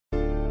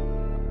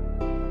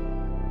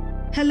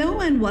Hello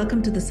and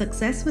welcome to the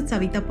Success with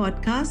Savita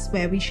podcast,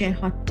 where we share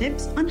hot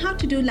tips on how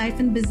to do life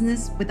and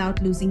business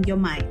without losing your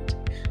mind.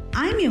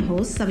 I'm your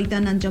host,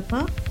 Savita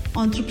Nanjappa,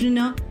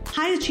 entrepreneur,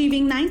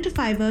 high-achieving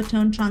 9-to-5er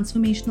turned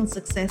transformational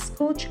success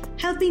coach,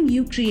 helping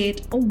you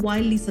create a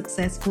wildly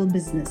successful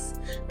business.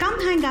 Come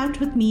hang out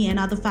with me and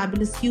other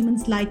fabulous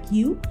humans like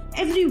you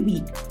every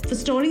week for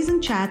stories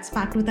and chats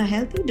packed with a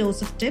healthy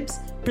dose of tips,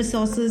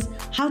 resources,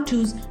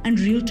 how-tos,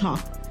 and real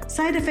talk.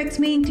 Side effects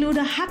may include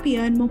a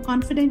happier and more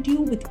confident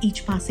you with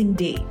each passing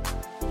day.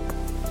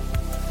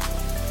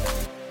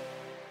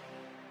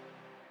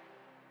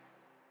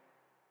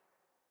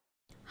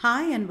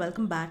 Hi and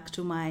welcome back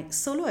to my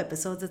solo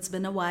episodes. It's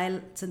been a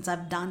while since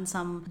I've done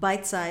some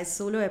bite-sized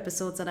solo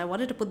episodes and I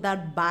wanted to put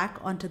that back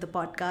onto the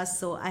podcast.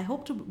 So I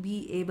hope to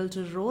be able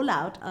to roll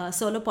out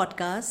solo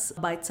podcasts,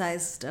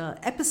 bite-sized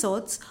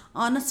episodes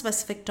on a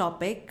specific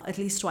topic at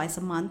least twice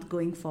a month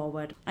going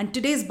forward. And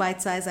today's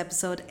bite-sized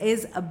episode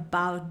is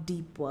about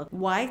deep work.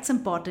 Why it's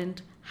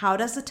important, how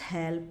does it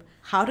help,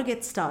 how to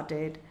get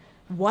started,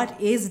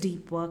 what is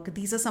deep work?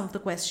 These are some of the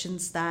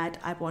questions that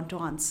I want to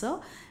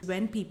answer.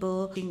 When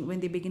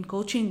they begin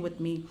coaching with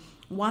me,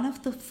 one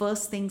of the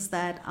first things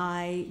that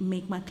I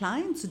make my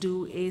clients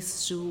do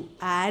is to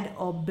add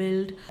or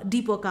build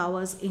deep work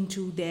hours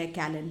into their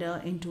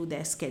calendar, into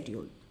their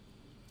schedule.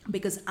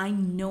 Because I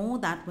know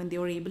that when they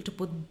are able to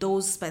put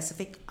those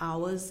specific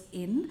hours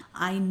in,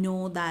 I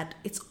know that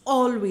it's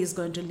always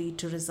going to lead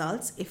to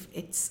results if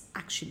it's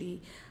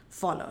actually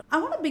followed. I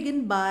want to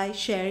begin by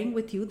sharing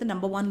with you the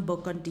number one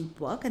book on deep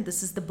work, and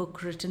this is the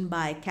book written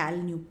by Cal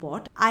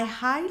Newport. I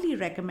highly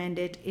recommend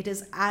it. It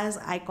is as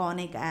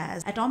iconic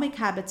as Atomic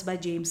Habits by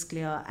James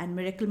Clear and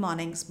Miracle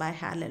Mornings by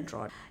Hal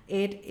Elrod.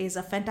 It is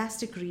a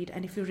fantastic read,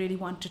 and if you really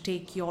want to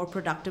take your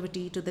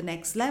productivity to the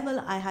next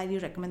level, I highly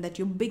recommend that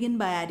you begin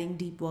by adding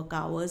deep work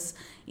hours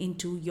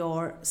into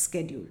your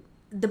schedule.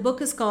 The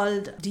book is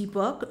called Deep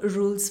Work,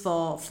 Rules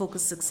for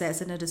Focused Success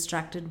in a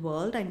Distracted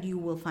World, and you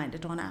will find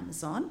it on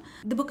Amazon.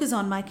 The book is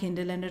on my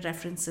Kindle and I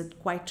reference it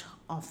quite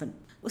often.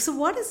 So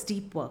what is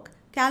deep work?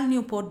 Cal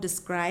Newport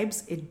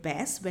describes it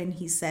best when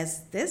he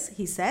says this.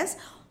 He says,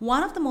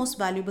 one of the most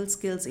valuable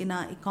skills in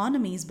our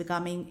economy is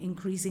becoming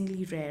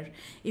increasingly rare.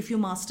 If you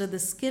master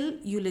this skill,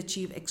 you'll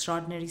achieve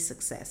extraordinary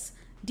success.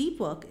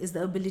 Deep work is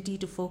the ability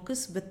to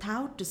focus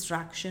without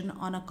distraction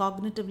on a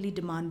cognitively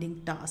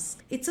demanding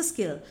task. It's a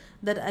skill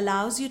that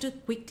allows you to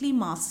quickly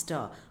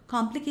master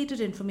complicated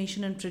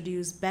information and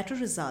produce better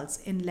results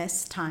in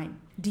less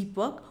time. Deep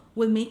work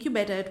will make you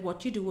better at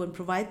what you do and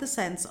provide the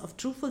sense of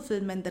true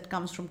fulfillment that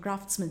comes from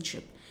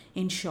craftsmanship.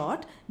 In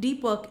short,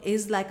 deep work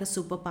is like a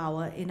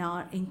superpower in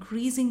our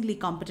increasingly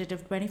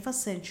competitive 21st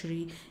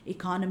century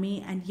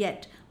economy, and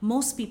yet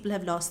most people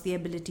have lost the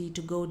ability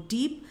to go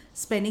deep,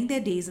 spending their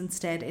days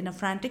instead in a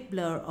frantic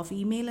blur of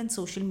email and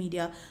social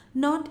media,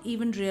 not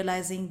even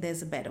realizing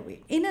there's a better way.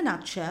 In a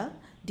nutshell,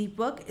 deep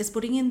work is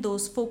putting in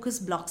those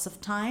focused blocks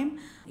of time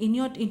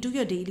into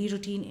your daily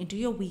routine, into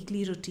your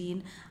weekly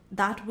routine.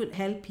 That will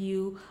help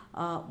you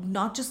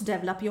not just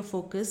develop your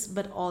focus,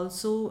 but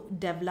also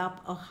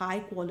develop a high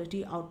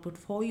quality output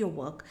for your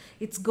work.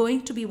 It's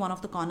going to be one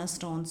of the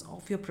cornerstones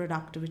of your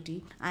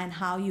productivity and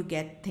how you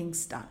get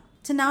things done.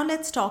 So now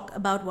let's talk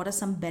about what are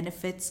some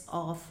benefits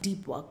of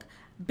deep work.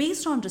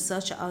 Based on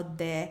research out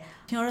there,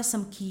 here are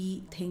some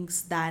key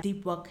things that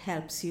deep work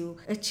helps you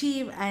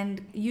achieve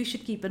and you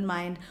should keep in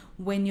mind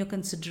when you're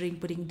considering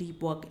putting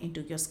deep work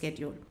into your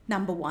schedule.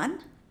 Number one,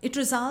 it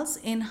results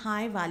in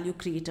high value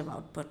creative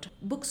output.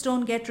 Books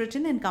don't get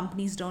written and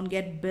companies don't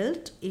get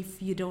built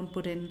if you don't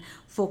put in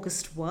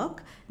focused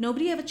work.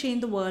 Nobody ever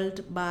changed the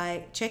world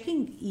by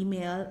checking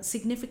email.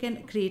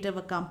 Significant creative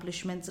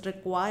accomplishments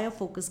require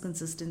focus,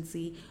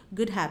 consistency,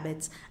 good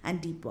habits, and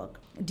deep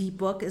work.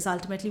 Deep work is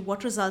ultimately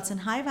what results in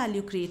high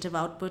value creative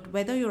output.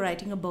 Whether you're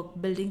writing a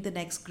book, building the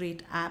next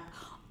great app,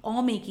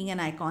 or making an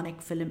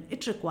iconic film,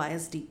 it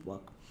requires deep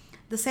work.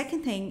 The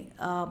second thing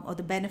or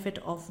the benefit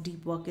of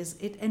deep work is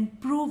it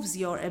improves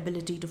your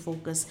ability to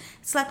focus.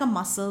 It's like a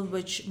muscle,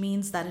 which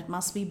means that it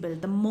must be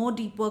built. The more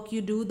deep work you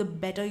do, the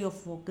better your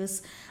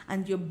focus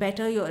and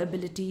better your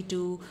ability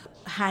to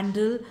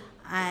handle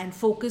and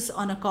focus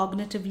on a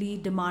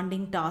cognitively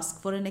demanding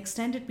task for an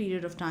extended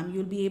period of time.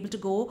 You'll be able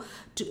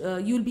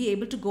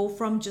to go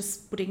from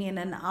just putting in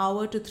an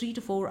hour to 3 to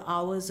 4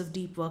 hours of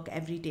deep work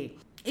every day.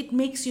 It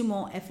makes you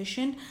more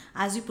efficient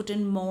as you put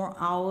in more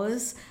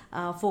hours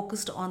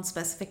focused on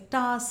specific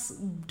tasks,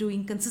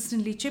 doing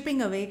consistently,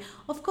 chipping away.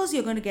 Of course,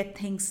 you're going to get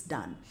things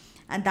done.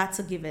 And that's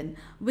a given.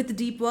 With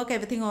deep work,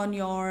 everything on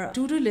your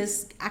to-do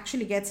list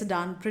actually gets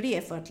done pretty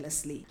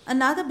effortlessly.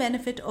 Another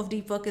benefit of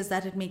deep work is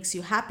that it makes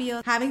you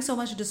happier. Having so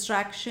much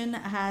distraction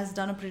has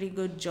done a pretty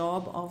good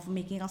job of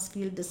making us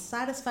feel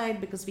dissatisfied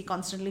because we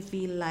constantly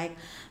feel like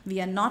we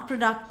are not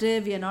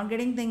productive, we are not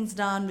getting things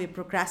done, we're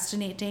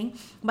procrastinating.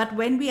 But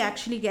when we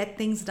actually get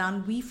things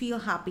done, we feel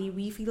happy,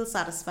 we feel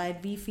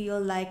satisfied, we feel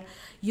like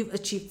you've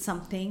achieved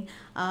something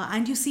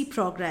and you see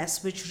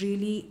progress, which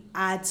really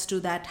adds to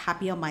that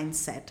happier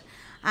mindset.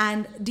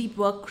 And deep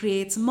work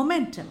creates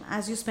momentum.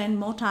 As you spend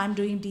more time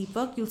doing deep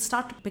work, you'll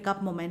start to pick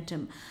up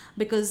momentum,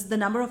 because the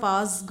number of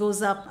hours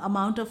goes up,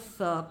 amount of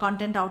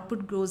content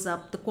output goes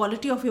up, the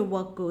quality of your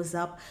work goes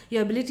up,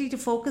 your ability to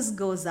focus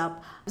goes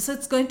up. So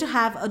it's going to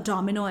have a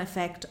domino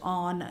effect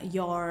on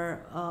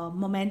your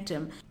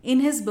momentum.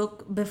 In his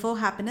book Before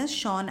Happiness,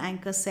 Sean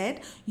Anker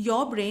said,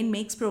 your brain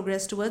makes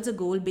progress towards a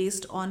goal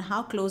based on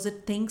how close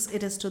it thinks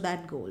it is to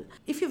that goal.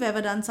 If you've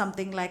ever done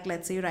something like,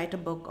 let's say, write a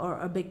book or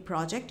a big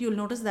project, you'll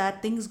notice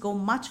that things go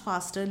much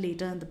faster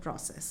later in the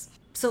process.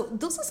 So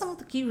those are some of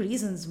the key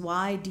reasons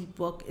why deep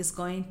work is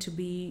going to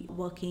be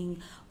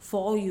working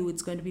for you.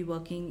 It's going to be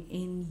working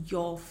in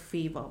your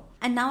favor.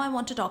 And now I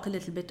want to talk a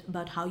little bit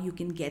about how you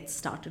can get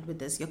started with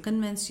this. You're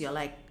convinced, you're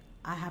like,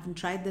 I haven't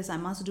tried this, I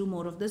must do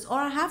more of this, or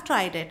I have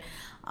tried it,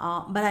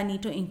 but I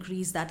need to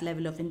increase that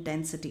level of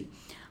intensity.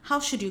 How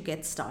should you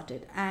get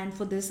started? And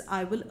for this,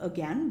 I will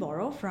again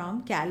borrow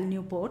from Cal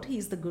Newport.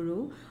 He's the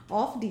guru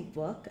of deep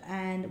work.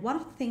 And one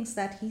of the things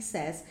that he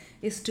says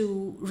is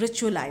to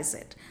ritualize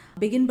it.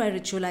 Begin by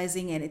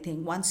ritualizing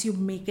anything. Once you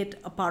make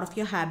it a part of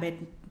your habit,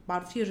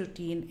 part of your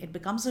routine, it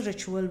becomes a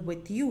ritual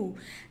with you,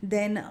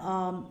 then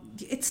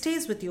it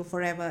stays with you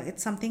forever.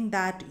 It's something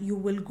that you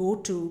will go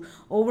to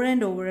over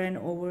and over and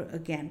over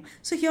again.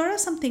 So here are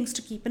some things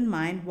to keep in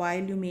mind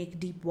while you make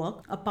deep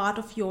work a part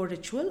of your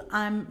ritual.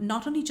 I'm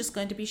not only just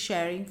going to be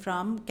sharing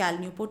from Cal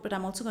Newport, but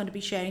I'm also going to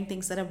be sharing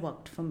things that have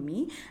worked for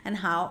me and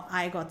how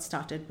I got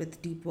started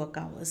with deep work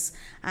hours.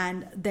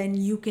 And then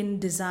you can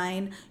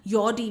design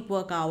your deep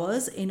work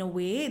hours in a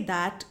way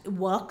that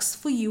works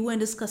for you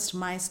and is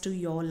customized to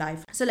your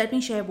life. So let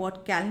me share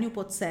what Cal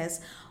Newport says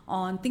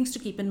on things to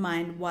keep in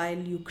mind while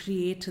you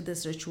create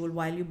this ritual,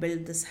 while you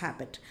build this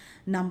habit.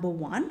 Number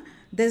one,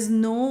 there's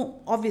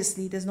no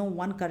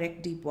one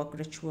correct deep work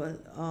ritual.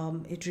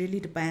 It really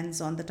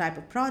depends on the type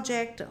of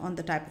project, on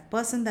the type of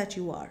person that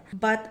you are.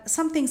 But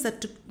some things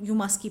that you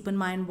must keep in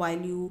mind while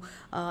you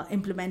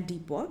implement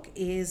deep work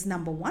is,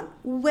 number one,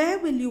 where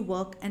will you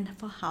work and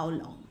for how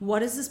long?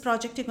 What is this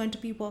project you're going to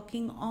be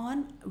working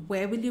on?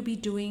 Where will you be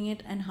doing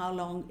it and how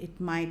long it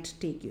might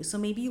take you? So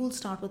maybe you will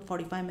start with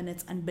 45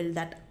 minutes and build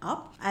that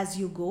up as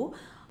you go.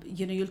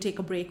 You'll take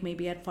a break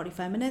maybe at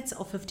 45 minutes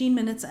or 15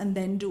 minutes and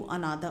then do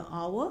another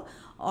hour,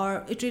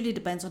 or it really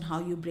depends on how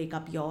you break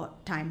up your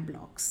time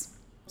blocks.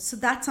 So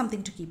that's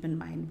something to keep in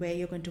mind, where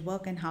you're going to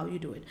work and how you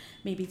do it.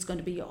 Maybe it's going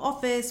to be your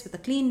office with a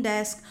clean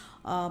desk,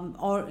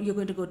 or you're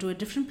going to go to a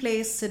different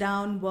place, sit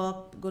down,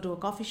 work, go to a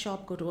coffee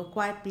shop, go to a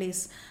quiet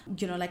place,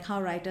 like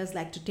how writers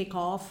like to take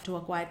off to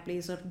a quiet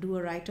place or do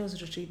a writer's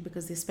retreat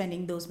because they're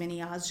spending those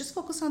many hours. Just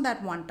focus on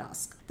that one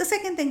task. The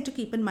second thing to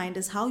keep in mind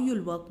is how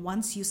you'll work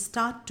once you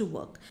start to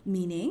work,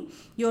 meaning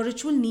your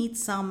ritual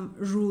needs some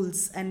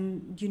rules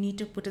and you need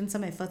to put in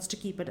some efforts to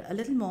keep it a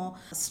little more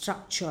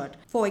structured.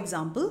 For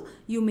example,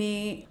 you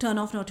may turn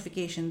off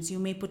notifications. You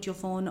may put your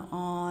phone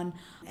on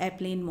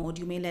airplane mode.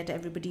 You may let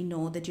everybody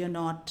know that you're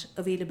not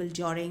available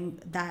during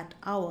that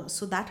hour.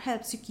 So that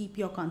helps you keep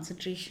your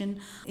concentration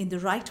in the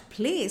right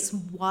place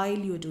while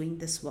you're doing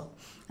this work.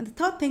 And the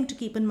third thing to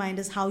keep in mind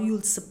is how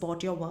you'll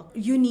support your work.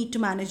 You need to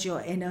manage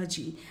your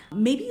energy.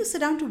 Maybe you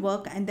sit down to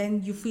work and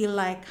then you feel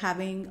like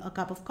having a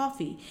cup of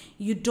coffee.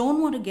 You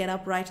don't want to get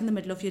up right in the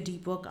middle of your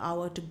deep work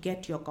hour to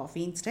get your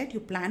coffee. Instead,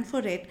 you plan for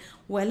it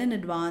well in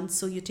advance.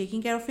 So you're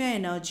taking care of your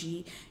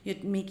energy.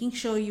 You're making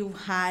sure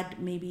you've had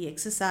maybe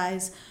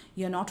exercise.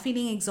 You're not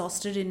feeling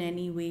exhausted in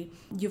any way.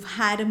 You've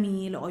had a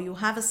meal or you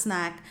have a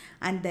snack,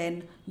 and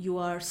then you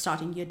are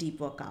starting your deep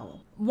work hour.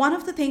 One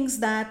of the things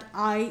that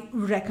I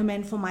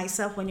recommend for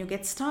myself when you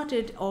get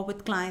started or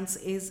with clients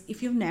is,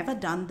 if you've never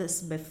done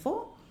this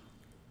before,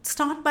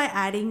 start by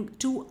adding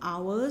 2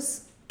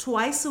 hours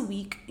twice a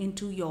week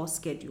into your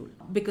schedule.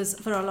 Because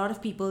for a lot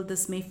of people,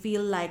 this may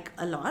feel like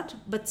a lot,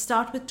 but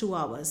start with 2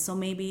 hours. So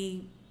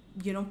maybe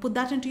put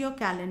that into your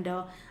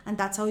calendar, and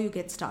that's how you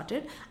get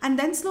started. And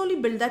then slowly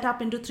build that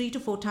up into 3 to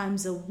 4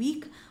 times a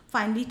week,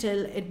 finally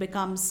till it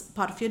becomes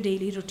part of your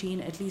daily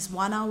routine, at least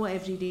 1 hour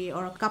every day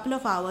or a couple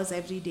of hours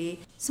every day.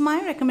 So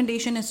my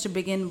recommendation is to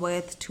begin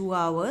with 2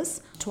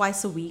 hours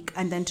twice a week,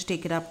 and then to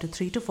take it up to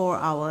 3 to 4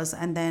 hours,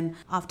 and then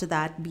after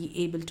that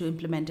be able to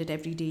implement it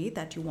every day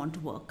that you want to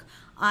work.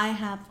 I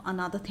have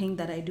another thing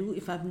that I do.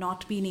 If I've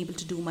not been able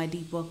to do my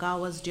deep work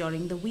hours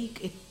during the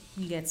week,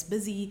 it gets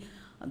busy,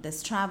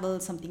 there's travel,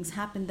 something's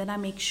happened, then I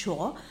make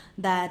sure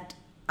that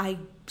I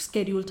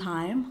schedule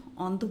time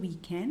on the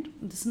weekend.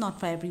 This is not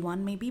for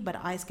everyone maybe, but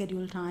I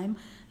schedule time,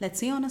 let's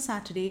say on a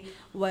Saturday,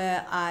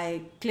 where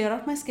I clear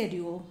out my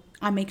schedule.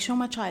 I make sure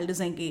my child is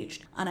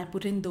engaged, and I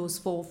put in those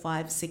 4,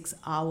 5, 6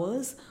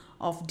 hours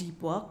of deep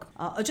work,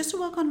 or just to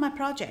work on my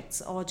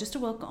projects, or just to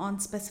work on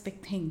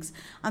specific things.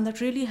 And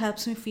that really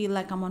helps me feel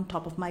like I'm on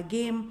top of my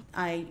game.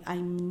 I'm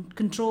in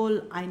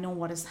control. I know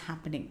what is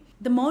happening.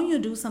 The more you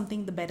do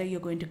something, the better you're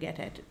going to get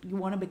at it. You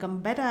want to become a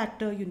better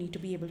actor, you need to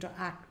be able to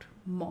act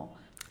more.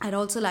 I'd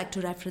also like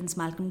to reference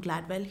Malcolm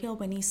Gladwell here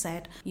when he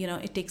said,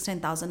 it takes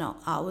 10,000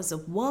 hours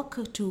of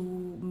work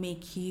to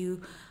make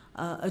you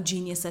a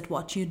genius at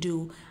what you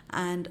do.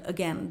 And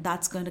again,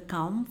 that's going to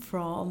come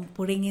from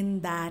putting in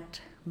that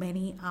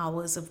many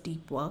hours of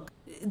deep work.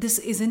 This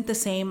isn't the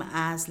same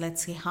as,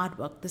 let's say, hard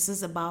work. This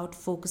is about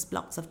focused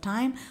blocks of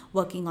time,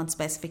 working on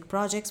specific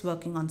projects,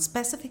 working on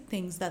specific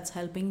things that's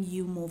helping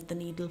you move the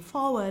needle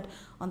forward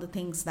on the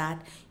things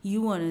that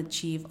you want to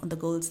achieve, on the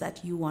goals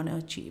that you want to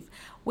achieve.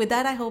 With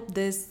that, I hope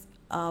this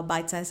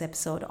bite-sized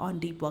episode on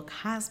deep work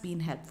has been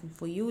helpful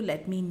for you.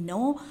 Let me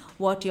know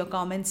what your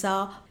comments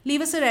are.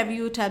 Leave us a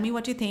review. Tell me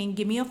what you think.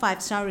 Give me a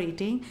 5-star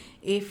rating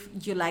if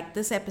you like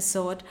this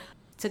episode.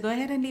 So go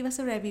ahead and leave us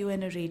a review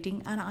and a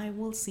rating, and I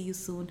will see you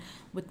soon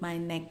with my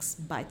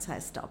next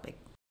bite-sized topic.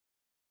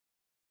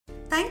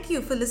 Thank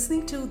you for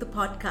listening to the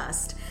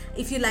podcast.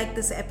 If you like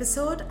this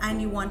episode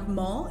and you want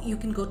more, you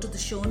can go to the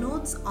show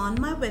notes on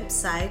my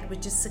website,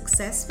 which is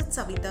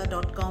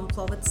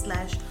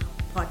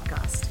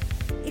successwithsavita.com/podcast.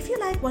 If you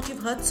like what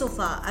you've heard so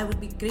far, I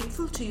would be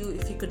grateful to you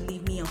if you could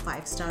leave me a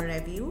 5-star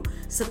review,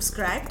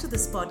 subscribe to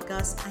this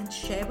podcast, and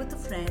share with a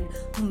friend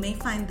who may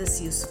find this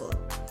useful.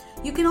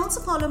 You can also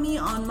follow me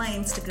on my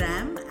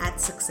Instagram at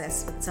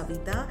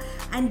successwithsavita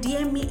and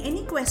DM me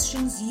any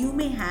questions you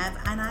may have,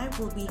 and I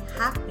will be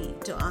happy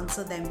to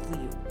answer them for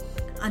you.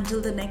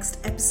 Until the next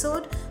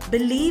episode,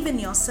 believe in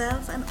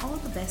yourself and all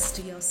the best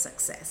to your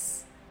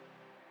success.